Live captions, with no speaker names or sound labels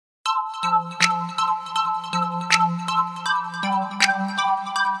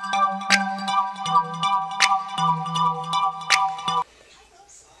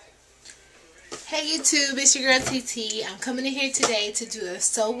Hey YouTube, it's your girl TT. I'm coming in here today to do a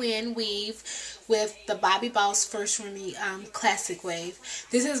sew-in weave with the Bobbi Boss First Remi Classic Wave.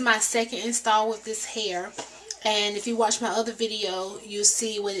 This is my second install with this hair, and if you watch my other video, you'll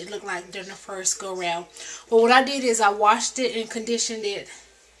see what it looked like during the first go round. But what I did is I washed it and conditioned it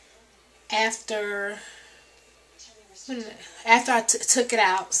after I took it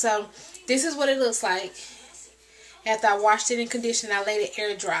out. So this is what it looks like after I washed it and conditioned. I laid it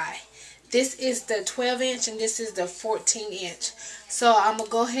air dry. This is the 12-inch and this is the 14-inch. So I'm going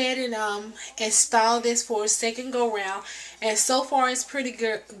to go ahead and install this for a second go round. And so far it's pretty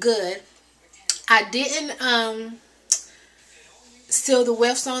good. I didn't seal the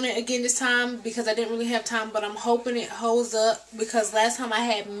wefts on it again this time because I didn't really have time. But I'm hoping it holds up because last time I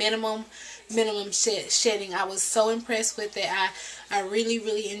had minimum shedding. I was so impressed with it. I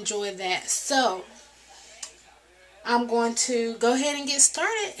really enjoyed that. So I'm going to go ahead and get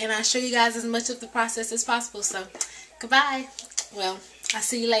started, and I'll show you guys as much of the process as possible. So, goodbye. Well, I'll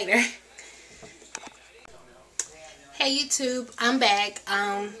see you later. Hey YouTube, I'm back.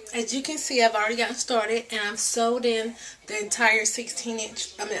 As you can see, I've already gotten started, and I've sewed in the entire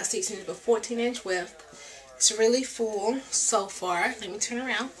 16-inch, I mean not 16-inch, but 14-inch width. It's really full so far. Let me turn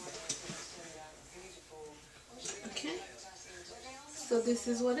around. Okay. So this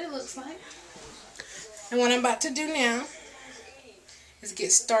is what it looks like. And what I'm about to do now is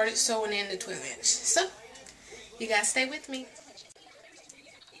get started sewing in the 12-inch. So, you guys stay with me.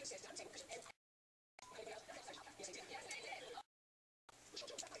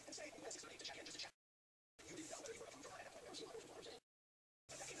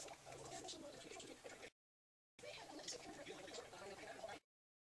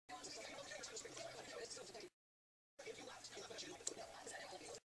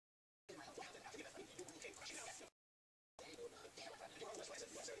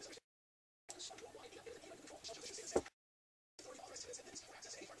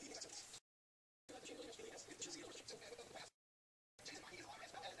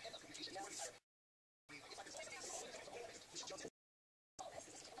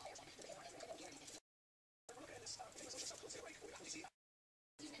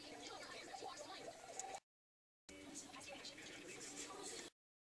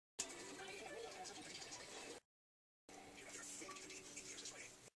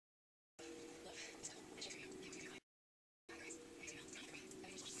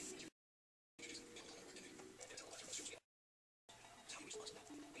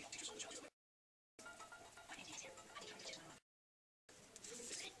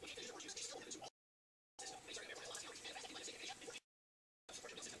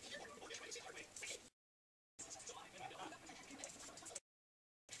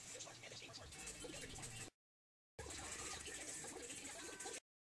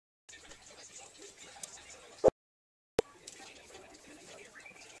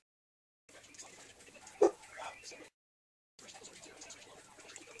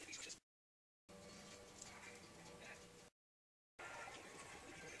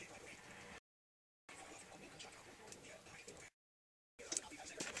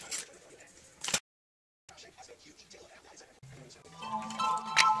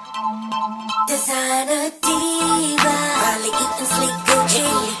 Designer diva, probably eating sleek Gucci,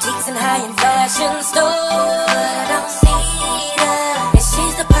 boutiques and high-end fashion store. But I don't need her, and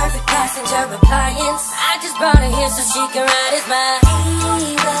she's the perfect passenger appliance. I just brought her here so she can ride as my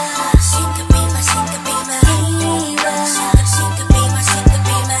diva. She could be my diva. She could be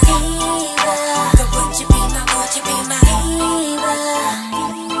my diva. Would you be my diva?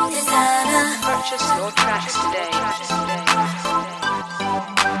 Designer. Purchase your tracks today.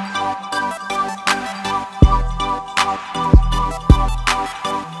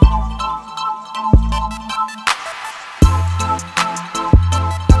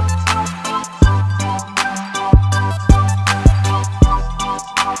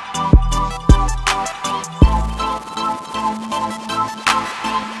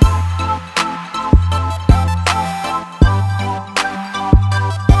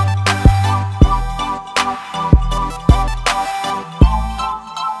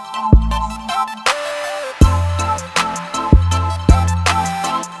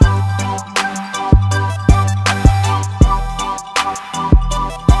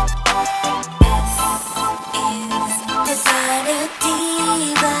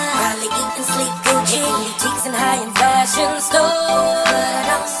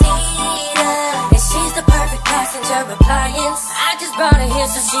 I just brought her here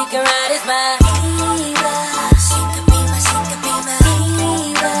so she can ride as my diva. She could be my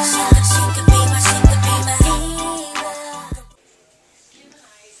diva. She could be my diva.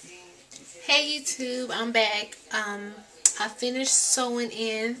 Hey YouTube, I'm back. I finished sewing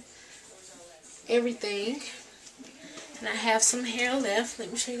in everything, and I have some hair left.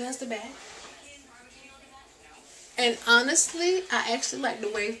 Let me show you guys the back. And honestly, I actually like the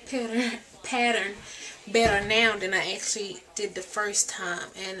wave pattern better now than I actually did the first time.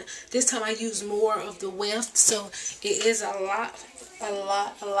 And this time I used more of the weft, so it is a lot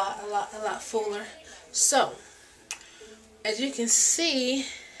fuller. So as you can see,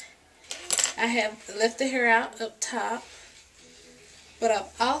 I have left the hair out up top, but I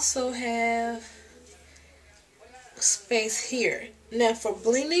also have space here. Now for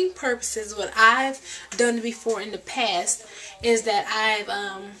blending purposes, what I've done before in the past is that I've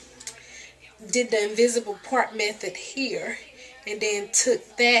did the invisible part method here, and then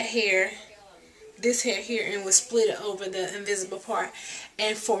took that hair, this hair here, and would split it over the invisible part.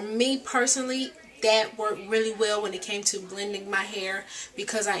 And for me personally, that worked really well when it came to blending my hair,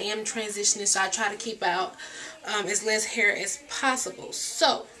 because I am transitioning, so I try to keep out as less hair as possible.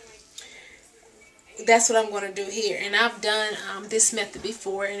 So that's what I'm going to do here. And I've done this method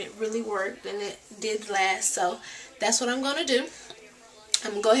before, and it really worked, and it did last. So that's what I'm going to do.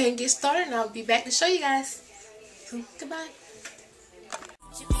 I'm going to go ahead and get started, and I'll be back to show you guys. So, goodbye.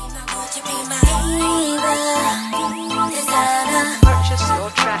 Purchase your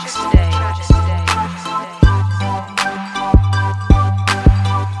tracks today.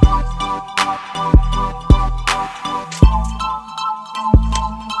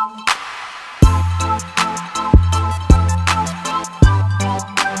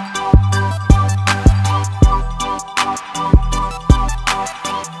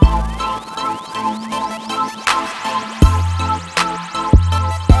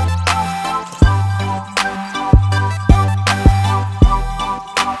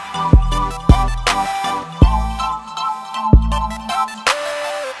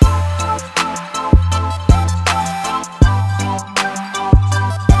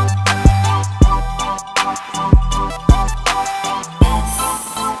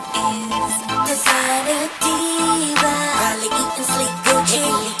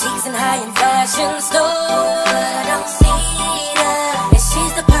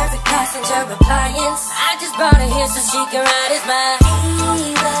 I just brought her here so she can ride as my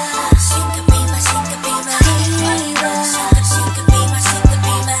diva. She could be my, she could be my diva. She could be my, she could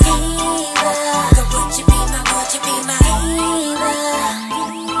be my diva. Would you be my, would you be my diva?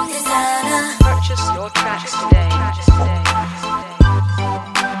 Designer. Purchase your tracks today.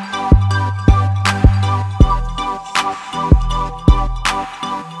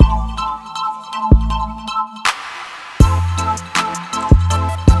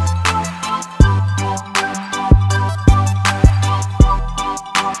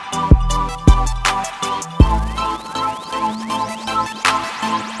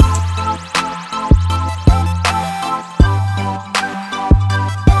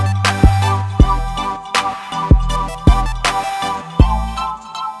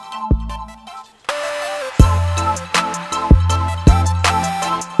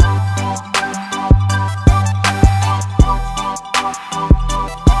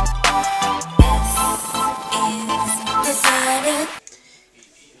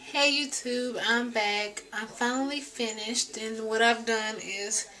 Hey YouTube, I'm back. I'm finally finished, and what I've done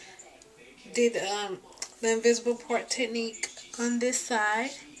is did the invisible part technique on this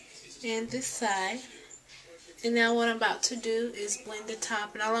side and this side. And now what I'm about to do is blend the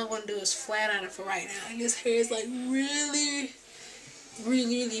top, and all I'm going to do is flat iron it for right now. And this hair is like really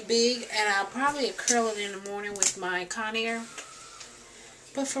big, and I'll probably curl it in the morning with my Conair.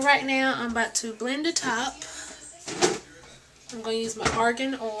 But for right now, I'm about to blend the top. I'm going to use my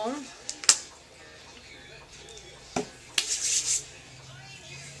argan oil.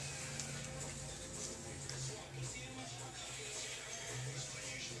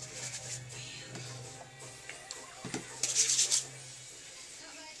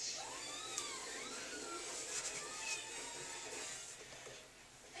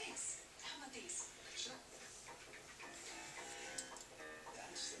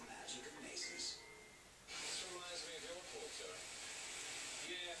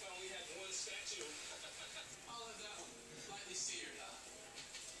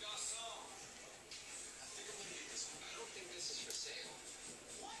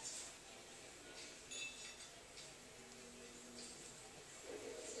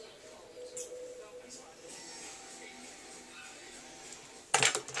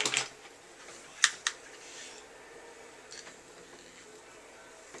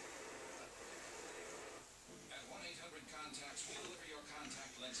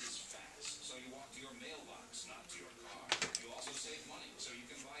 Your mailbox, not to your car. You also save money, so you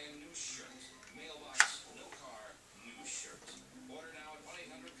can buy a new shirt. Mail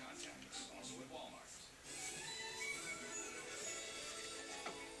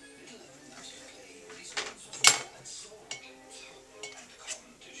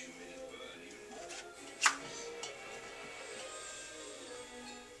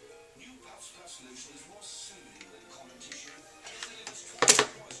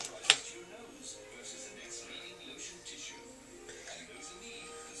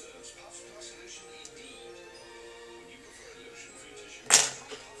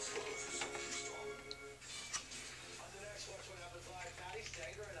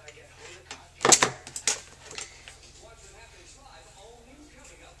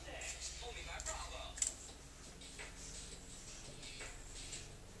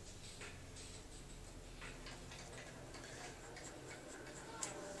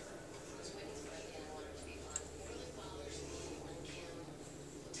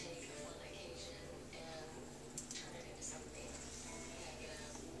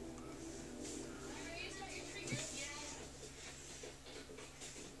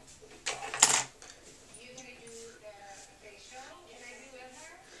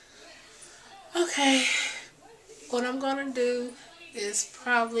Okay, what I'm gonna do is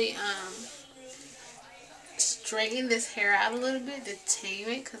probably straighten this hair out a little bit to tame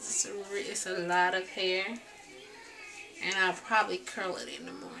it, because it's a lot of hair, and I'll probably curl it in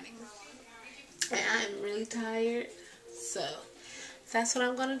the morning. And I'm really tired, so that's what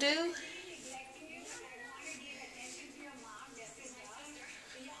I'm gonna do.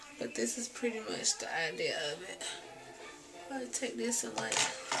 But this is pretty much the idea of it. I'll take this and like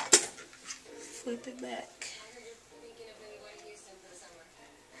flip it back.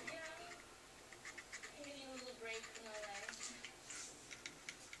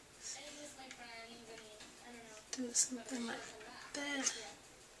 Do something like that.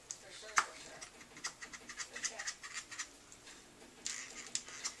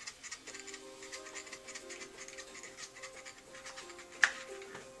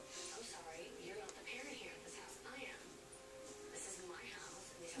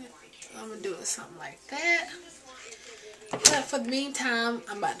 I'm gonna do it something like that. But for the meantime,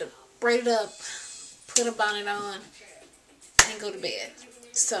 I'm about to braid it up, put a bonnet on, and go to bed.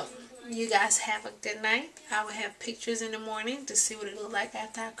 So, you guys have a good night. I will have pictures in the morning to see what it looked like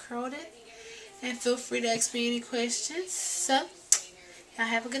after I curled it. And feel free to ask me any questions. So, y'all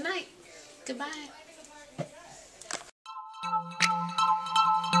have a good night. Goodbye.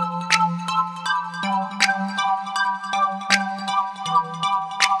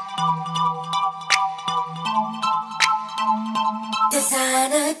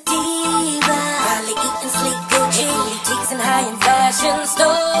 Designer diva, probably eating sleek Gucci, boutiques and high-end fashion store.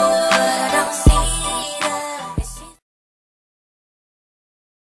 But I don't